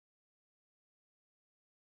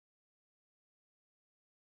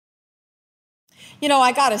You know,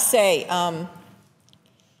 I gotta say,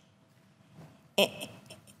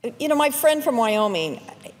 you know, my friend from Wyoming,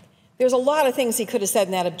 there's a lot of things he could have said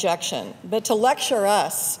in that objection, but to lecture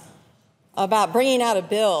us about bringing out a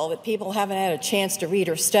bill that people haven't had a chance to read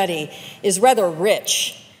or study is rather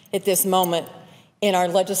rich at this moment in our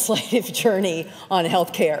legislative journey on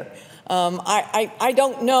health care. I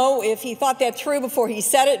don't know if he thought that through before he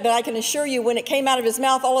said it, but I can assure you when it came out of his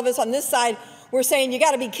mouth, all of us on this side were saying, you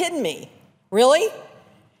got to be kidding me. Really?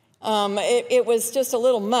 It was just a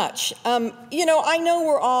little much. You know, I know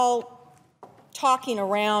we're all talking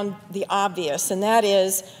around the obvious, and that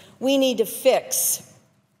is we need to fix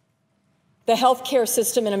the health care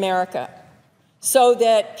system in America so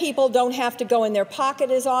that people don't have to go in their pocket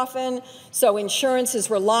as often, so insurance is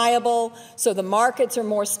reliable, so the markets are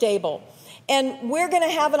more stable. And we're going to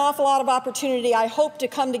have an awful lot of opportunity, I hope, to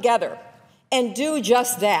come together and do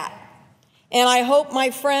just that. And I hope my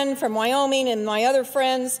friend from Wyoming and my other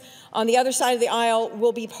friends on the other side of the aisle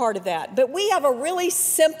will be part of that. But we have a really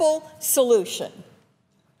simple solution.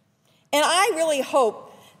 And I really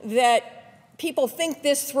hope that people think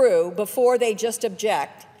this through before they just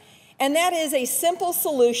object. And that is a simple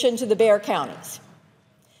solution to the Bear counties.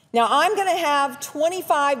 Now, I'm going to have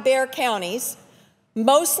 25 Bear counties,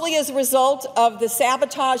 mostly as a result of the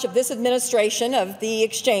sabotage of this administration of the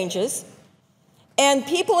exchanges. And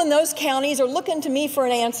people in those counties are looking to me for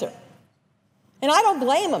an answer. And I don't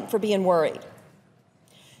blame them for being worried.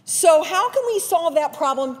 So how can we solve that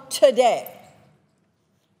problem today?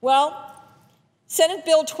 Well, Senate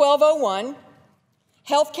Bill 1201,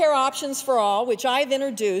 Health Care Options for All, which I've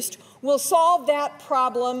introduced, will solve that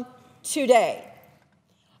problem today.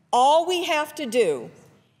 All we have to do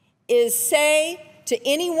is say to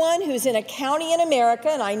anyone who's in a county in America,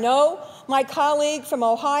 and I know my colleague from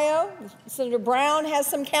Ohio, Senator Brown, has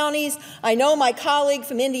some counties. I know my colleague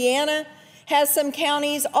from Indiana has some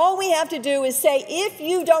counties. All we have to do is say, if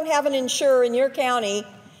you don't have an insurer in your county,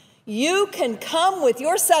 you can come with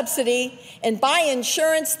your subsidy and buy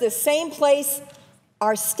insurance the same place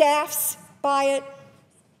our staffs buy it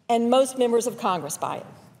and most members of Congress buy it.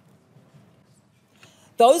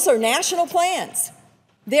 Those are national plans.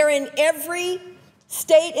 They're in every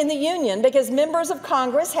state in the union because members of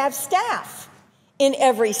Congress have staff in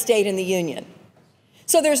every state in the union.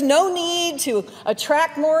 So there's no need to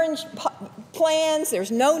attract more plans.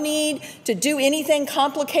 There's no need to do anything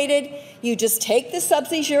complicated. You just take the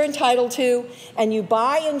subsidies you're entitled to and you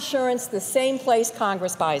buy insurance the same place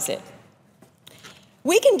Congress buys it.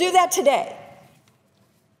 We can do that today.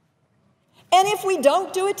 And if we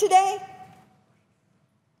don't do it today,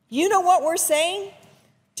 you know what we're saying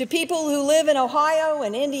to people who live in Ohio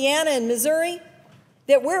and Indiana and Missouri?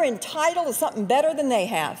 That we're entitled to something better than they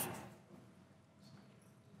have.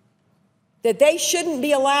 That they shouldn't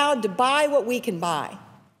be allowed to buy what we can buy.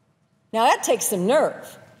 Now that takes some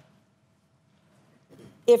nerve.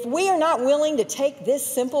 If we are not willing to take this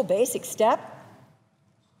simple, basic step,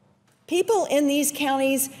 people in these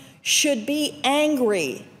counties should be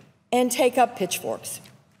angry and take up pitchforks.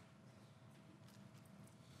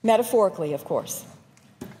 Metaphorically, of course.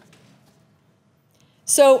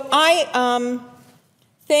 So I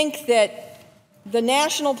think that the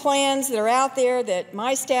national plans that are out there that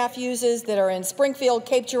my staff uses, that are in Springfield,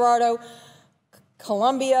 Cape Girardeau,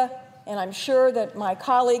 Columbia, and I'm sure that my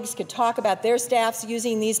colleagues could talk about their staffs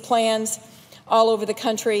using these plans all over the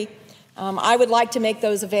country. I would like to make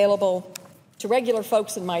those available to regular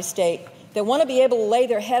folks in my state that want to be able to lay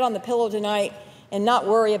their head on the pillow tonight and not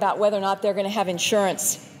worry about whether or not they're going to have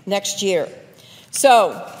insurance next year.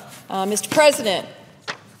 So, Mr. President,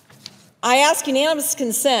 I ask unanimous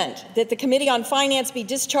consent that the Committee on Finance be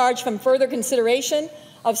discharged from further consideration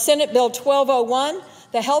of Senate Bill 1201,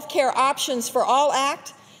 the Health Care Options for All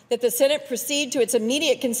Act, that the Senate proceed to its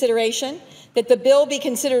immediate consideration, that the bill be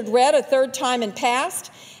considered read a third time and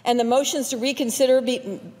passed, and the motions to reconsider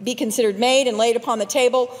be considered made and laid upon the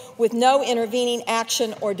table with no intervening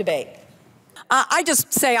action or debate. I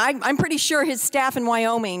just say I'm pretty sure his staff in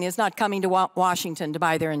Wyoming is not coming to Washington to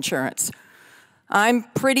buy their insurance. I'm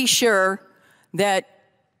pretty sure that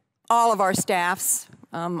all of our staffs,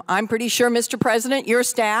 I'm pretty sure, Mr. President, your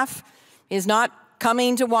staff is not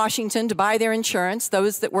coming to Washington to buy their insurance,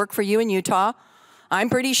 those that work for you in Utah. I'm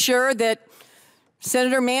pretty sure that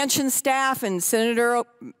Senator Manchin's staff and Senator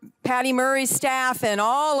Patty Murray's staff and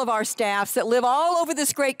all of our staffs that live all over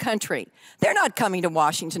this great country, they're not coming to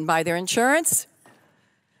Washington to buy their insurance.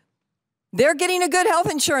 They're getting a good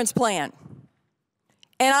health insurance plan.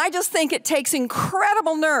 And I just think it takes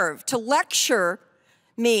incredible nerve to lecture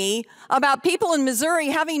me about people in Missouri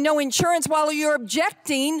having no insurance while you're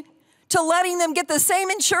objecting to letting them get the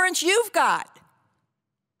same insurance you've got.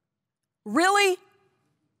 Really?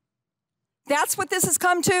 That's what this has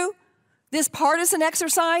come to? This partisan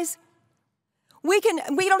exercise? We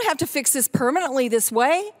don't have to fix this permanently this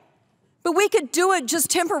way, but we could do it just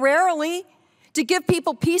temporarily to give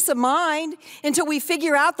people peace of mind until we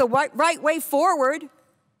figure out the right way forward.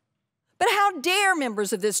 But how dare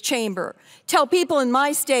members of this chamber tell people in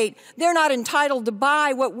my state they're not entitled to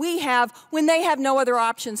buy what we have when they have no other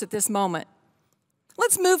options at this moment?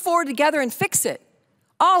 Let's move forward together and fix it,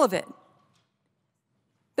 all of it.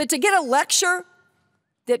 But to get a lecture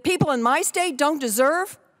that people in my state don't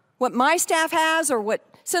deserve what my staff has or what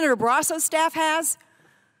Senator Barrasso's staff has,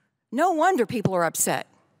 no wonder people are upset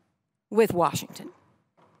with Washington.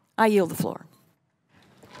 I yield the floor.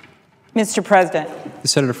 Mr. President. The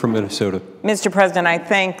Senator from Minnesota. Mr. President, I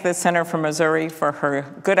thank the Senator from Missouri for her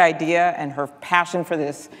good idea and her passion for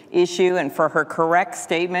this issue and for her correct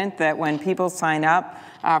statement that when people sign up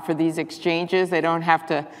for these exchanges, they don't have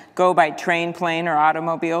to go by train, plane, or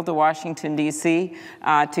automobile to Washington, D.C.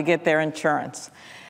 To get their insurance.